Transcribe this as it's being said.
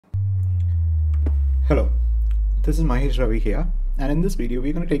Hello, this is Mahesh Ravi here, and in this video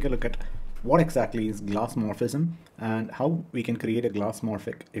we're going to take a look at what exactly is glassmorphism and how we can create a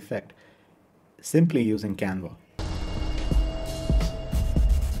glassmorphic effect simply using Canva.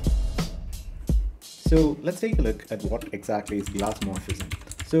 So let's take a look at what exactly is glassmorphism.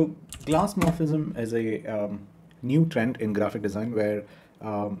 So glassmorphism is a new trend in graphic design where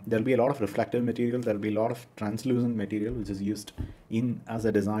there'll be a lot of reflective material, there'll be a lot of translucent material which is used in as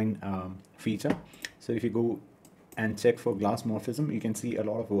a design feature. So if you go and check for glassmorphism, you can see a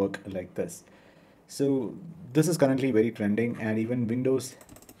lot of work like this. So this is currently very trending, and even Windows,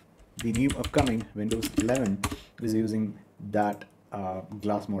 the new upcoming Windows 11 is using that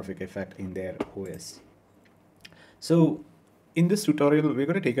glassmorphic effect in their OS. So in this tutorial, we're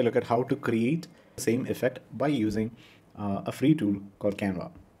going to take a look at how to create the same effect by using a free tool called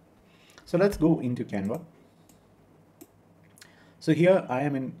Canva. So let's go into Canva. So here I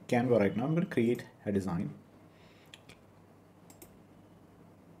am in Canva right now. I'm going to create a design.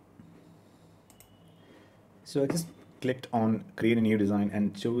 So I just clicked on create a new design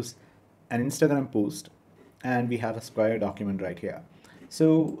and chose an Instagram post, and we have a square document right here.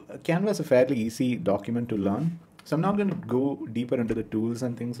 So Canva is a fairly easy document to learn. So I'm not going to go deeper into the tools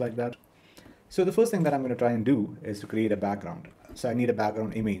and things like that. So the first thing that I'm going to try and do is to create a background. So I need a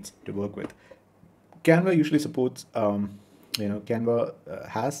background image to work with. Canva usually supports, Canva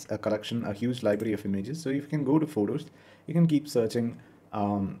has a collection, a huge library of images. So if you can go to photos, you can keep searching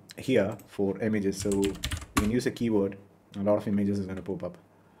here for images. So you can use a keyword, a lot of images is going to pop up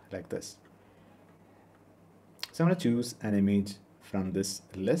like this. So I'm going to choose an image from this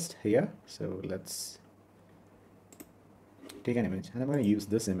list here. So let's take an image, and I'm going to use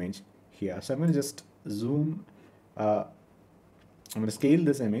this image here. So I'm going to just zoom, I'm going to scale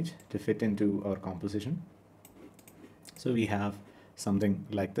this image to fit into our composition. So we have something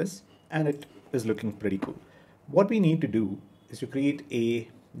like this, and it is looking pretty cool. What we need to do is to create a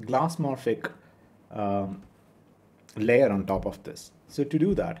glassmorphic layer on top of this. So to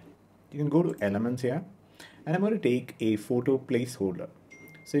do that, you can go to elements here, and I'm going to take a photo placeholder.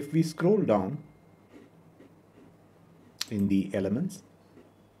 So if we scroll down in the elements,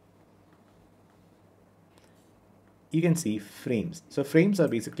 you can see frames. So frames are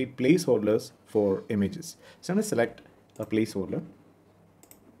basically placeholders for images. So I'm going to select a placeholder.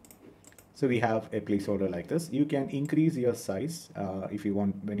 So we have a placeholder like this. You can increase your size if you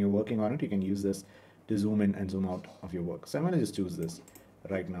want. When you're working on it, you can use this to zoom in and zoom out of your work. So I'm going to just choose this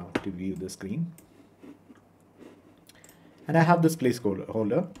right now to view the screen. And I have this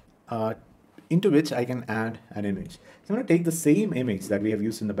placeholder into which I can add an image. So I'm going to take the same image that we have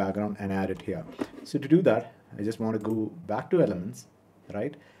used in the background and add it here. So to do that, I just want to go back to elements,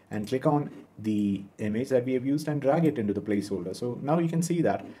 right? And click on the image that we have used and drag it into the placeholder. So now you can see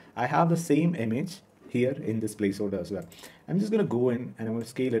that I have the same image here in this placeholder as well. I'm just going to go in and I'm going to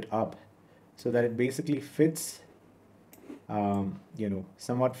scale it up so that it basically fits,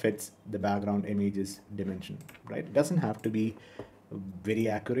 somewhat fits the background image's dimension, right? It doesn't have to be very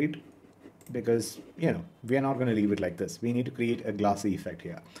accurate, because we are not going to leave it like this. We need to create a glassy effect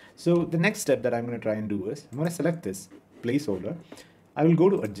here. So the next step that I'm going to try and do is I'm going to select this placeholder. I will go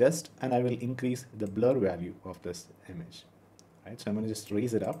to adjust, and I will increase the blur value of this image. Right, so I'm going to just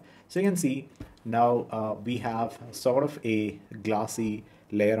raise it up. So you can see now we have sort of a glassy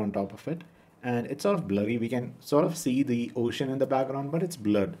layer on top of it, and it's sort of blurry. We can sort of see the ocean in the background, but it's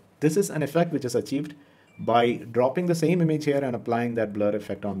blurred. This is an effect which is achieved by dropping the same image here and applying that blur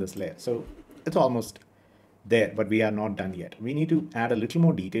effect on this layer. So it's almost there, but we are not done yet. We need to add a little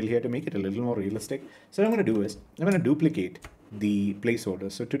more detail here to make it a little more realistic. So what I'm going to do is I'm going to duplicate the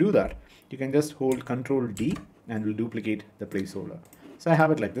placeholder. So to do that, you can just hold Control D and we'll duplicate the placeholder. So I have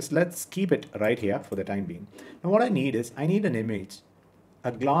it like this. Let's keep it right here for the time being. Now what I need is I need an image,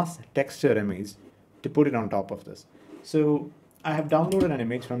 a glass texture image, to put it on top of this. So I have downloaded an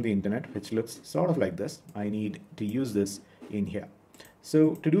image from the internet which looks sort of like this. I need to use this in here.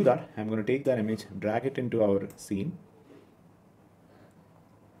 So to do that, I'm going to take that image, drag it into our scene.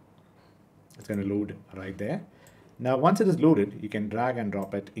 It's going to load right there. Now once it is loaded, you can drag and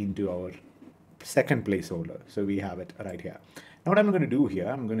drop it into our second placeholder. So we have it right here. Now what I'm going to do here,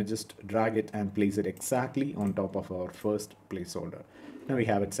 I'm going to just drag it and place it exactly on top of our first placeholder. Now we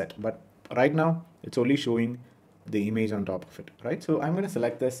have it set, but right now it's only showing the image on top of it, right? So I'm going to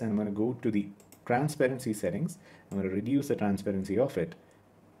select this and I'm going to go to the transparency settings. I'm going to reduce the transparency of it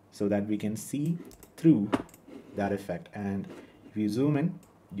so that we can see through that effect. And if you zoom in,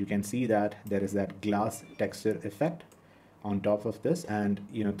 you can see that there is that glass texture effect on top of this, and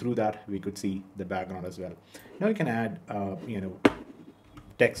through that we could see the background as well. Now you can add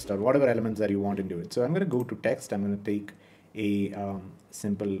text or whatever elements that you want into it. So I'm going to go to text. I'm going to take a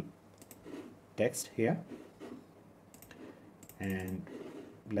simple text here, and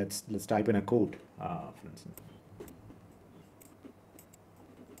let's type in a code, for instance.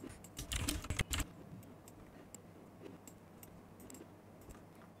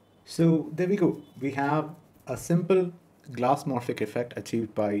 So there we go. We have a simple glassmorphic effect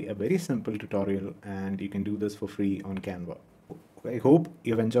achieved by a very simple tutorial, and you can do this for free on Canva. I hope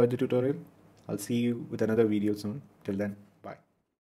you've enjoyed the tutorial. I'll see you with another video soon. Till then.